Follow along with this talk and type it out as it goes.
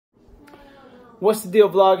What's the deal,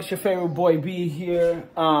 vlog? It's your favorite boy B here.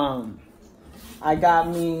 I got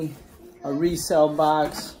me a resale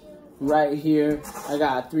box right here. I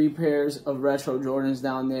got 3 pairs of retro Jordans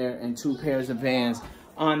down there and 2 pairs of Vans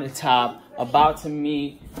on the top. About to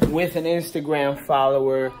meet with an Instagram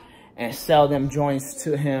follower and sell them joints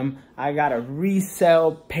to him. I got a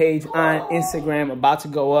resale page on Instagram about to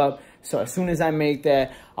go up. So as soon as I make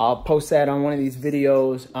that, I'll post that on one of these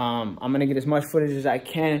videos. I'm gonna get as much footage as I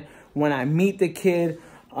can when I meet the kid.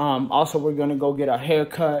 Also, we're gonna go get a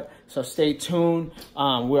haircut, so stay tuned.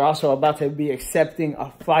 We're also about to be accepting a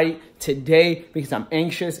fight today because I'm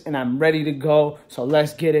anxious and I'm ready to go. So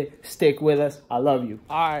let's get it. Stick with us. I love you.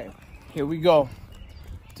 All right, here we go.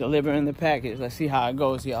 Delivering the package. Let's see how it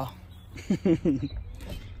goes, y'all.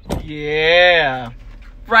 Yeah.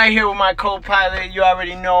 Right here with my co-pilot. You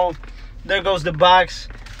already know. There goes the box.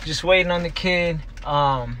 Just waiting on the kid.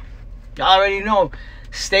 Y'all already know.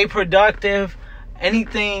 Stay productive.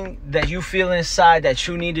 Anything that you feel inside that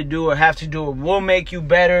you need to do or have to do will make you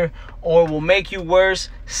better or will make you worse.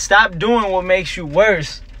 Stop doing what makes you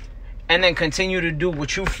worse and then continue to do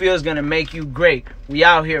what you feel is going to make you great. We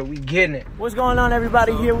out here. We getting it. What's going on,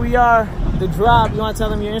 everybody? Here we are. The Drop. You want to tell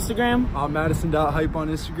them your Instagram? Madison.hype on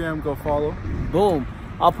Instagram. Go follow. Boom.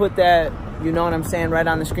 I'll put that, you know what I'm saying, right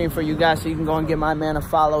on the screen for you guys so you can go and get my man a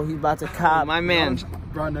follow. He's about to cop. My man.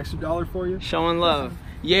 Brought an extra $1 for you. Showing love.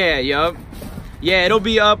 Yeah, yup. Yeah, it'll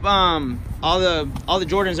be up. All the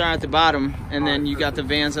Jordans are at the bottom, and then you got the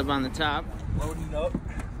Vans up on the top. Loading up.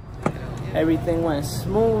 Everything went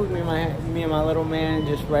smooth. Me and my little man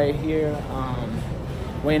just right here,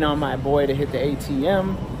 waiting on my boy to hit the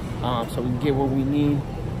ATM, so we can get what we need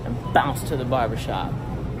and bounce to the barbershop.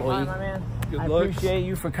 Boy, hi, my man. Good I looks. appreciate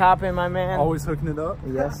you for copping, my man. Always hooking it up.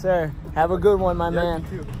 Yes, sir. Have a good one, my man.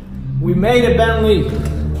 You too. We made it, Bentley.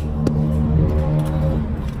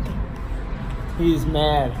 He's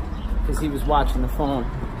mad because he was watching the phone.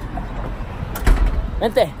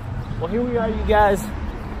 Vente. Well, here we are, you guys.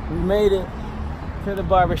 We made it to the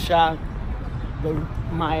barbershop.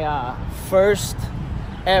 My first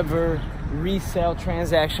ever resale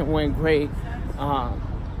transaction went great.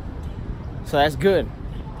 So that's good.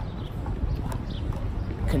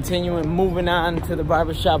 Continuing, moving on to the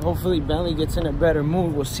barbershop. Hopefully Bentley gets in a better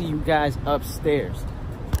mood. We'll see you guys upstairs.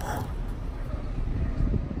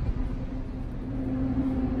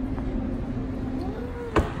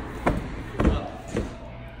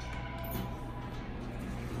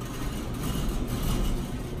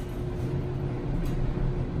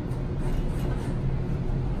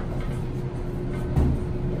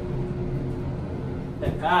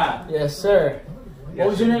 Yes, sir. What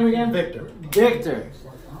was your name again? Victor. Victor.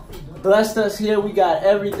 Blessed us here. We got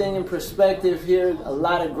everything in perspective here. A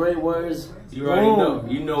lot of great words. You already know.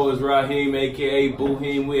 You know it's Raheem, a.k.a.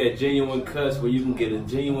 Boohim. We at Genuine Cuts, where you can get a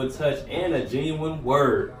genuine touch and a genuine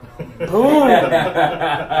word. Boom.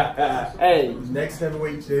 Hey. Next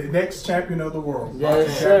heavyweight, next champion of the world.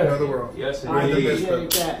 Yes, sir. Champion of the world. Yes,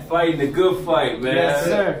 indeed. Yeah, Fighting a good fight, man. yes,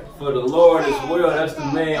 sir. For the Lord as well. That's the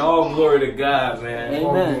main. All glory to God, man.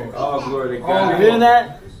 Amen. All glory to God. You hear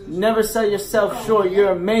that? Never sell yourself short.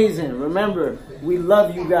 You're amazing. Remember, we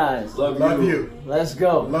love you guys. Love you. Let's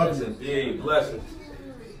go. Love you. Indeed. Blessings.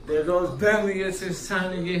 There goes Bentley. It's his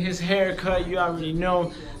time to get his hair cut. You already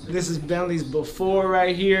know. This is Bentley's before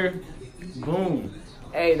right here. Boom.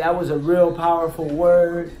 Hey, that was a real powerful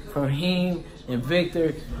word from him and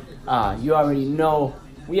Victor. You already know.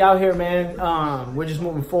 We out here, man. We're just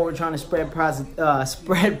moving forward, trying to spread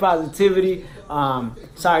positivity.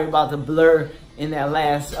 Sorry about the blur in that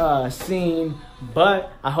last scene,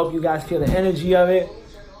 but I hope you guys feel the energy of it.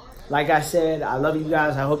 Like I said, I love you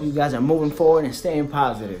guys. I hope you guys are moving forward and staying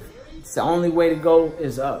positive. It's the only way to go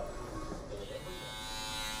is up.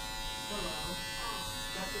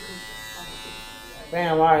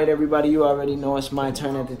 Bam, all right, everybody, you already know it's my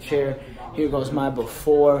turn at the chair. Here goes my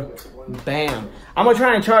before. Bam. I'm going to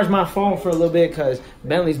try and charge my phone for a little bit because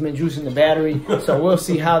Bentley's been juicing the battery. So we'll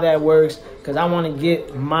see how that works because I want to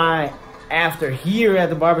get my after here at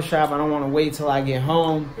the barbershop. I don't want to wait till I get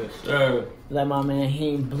home. Yes, sir. Let my man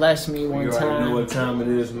Heem bless me one You time. already know what time it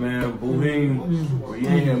is, man. Boohim. We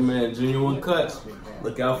in here, man. Genuine Cuts.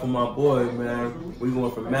 Look out for my boy, man. We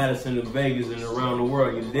going from Madison to Vegas and around the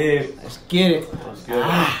world. You dig? Let's get it. Let's get it.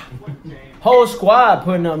 Whole squad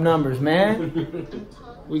putting up numbers, man.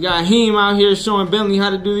 We got Heem out here showing Bentley how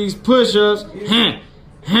to do these push-ups.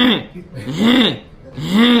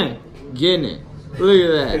 Getting it. Look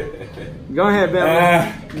at that. Go ahead,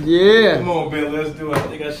 Bentley. Yeah. Come on, Ben. Let's do it. I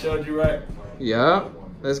think I showed you right. Yeah.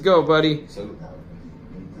 Let's go, buddy.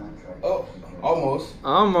 Oh, almost.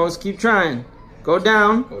 Almost. Keep trying. Go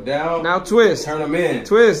down. Go down. Now twist. Turn them in.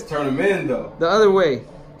 Twist. Turn them in though. The other way.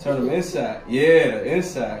 Turn them inside. Yeah, the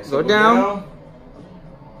inside. So go down.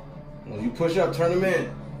 When you push up, turn them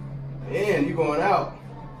in. And you going out.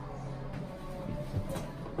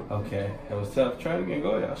 Okay, that was tough. Try it again.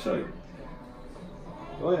 Go ahead. I'll show you.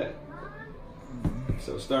 Go ahead.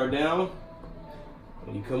 So start down.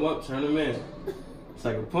 When you come up, turn them in. It's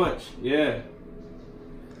like a punch. Yeah.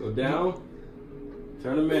 Go down.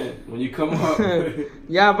 Turn them in. When you come up.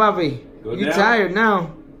 Yeah, Bobby. You down. Tired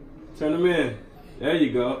now. Turn them in. There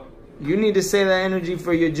you go. You need to save that energy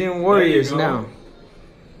for your gym warriors now.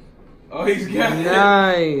 Oh, he's got it.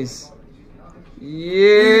 Nice.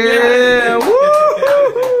 Yeah.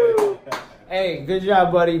 Woo! Hey, good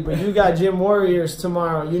job, buddy. But you got gym warriors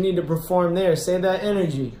tomorrow. You need to perform there. Save that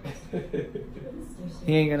energy.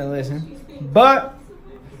 He ain't gonna listen. But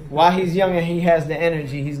while he's young and he has the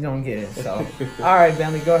energy, he's gonna get it. So, all right,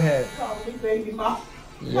 Bentley, go ahead.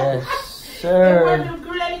 Yes, sir.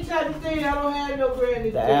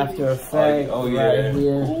 The after effect. Oh yeah. Right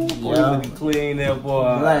here. Boy, looking clean there,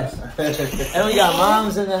 boy. Bless. And we got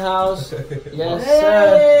moms in the house. Yes,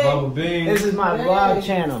 sir. Mama Bean. This is my vlog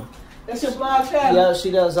channel. That's your vlog channel? Yeah, she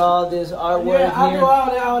does all this artwork yeah, I here. do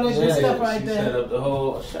all that good stuff right She there. set up the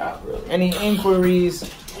whole shop, really. Any inquiries,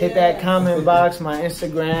 hit that comment box, my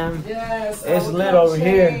Instagram. Yes. It's lit over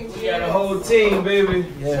here. We got a whole team, baby.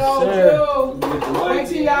 Yes, sir.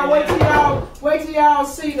 Wait till y'all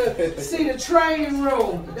see the training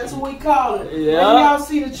room. That's what we call it. Yeah. Wait till y'all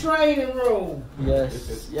see the training room.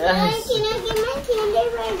 Yes, yes.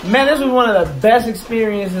 Man, this was one of the best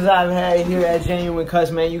experiences I've had here at Genuine Cuts,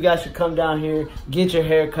 man. You guys should come down here, get your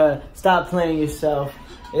hair cut, stop playing yourself.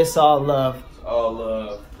 It's all love. All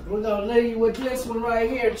love. We're going to leave you with this one right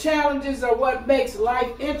here. Challenges are what makes life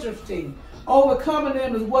interesting. Overcoming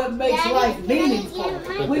them is what makes life meaningful.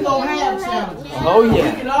 We're going to have challenges. Oh,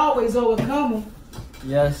 yeah. We can always overcome them.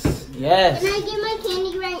 Yes, yes. Can I get my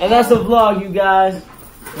candy right now? And that's the vlog, you guys.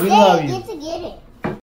 We love you.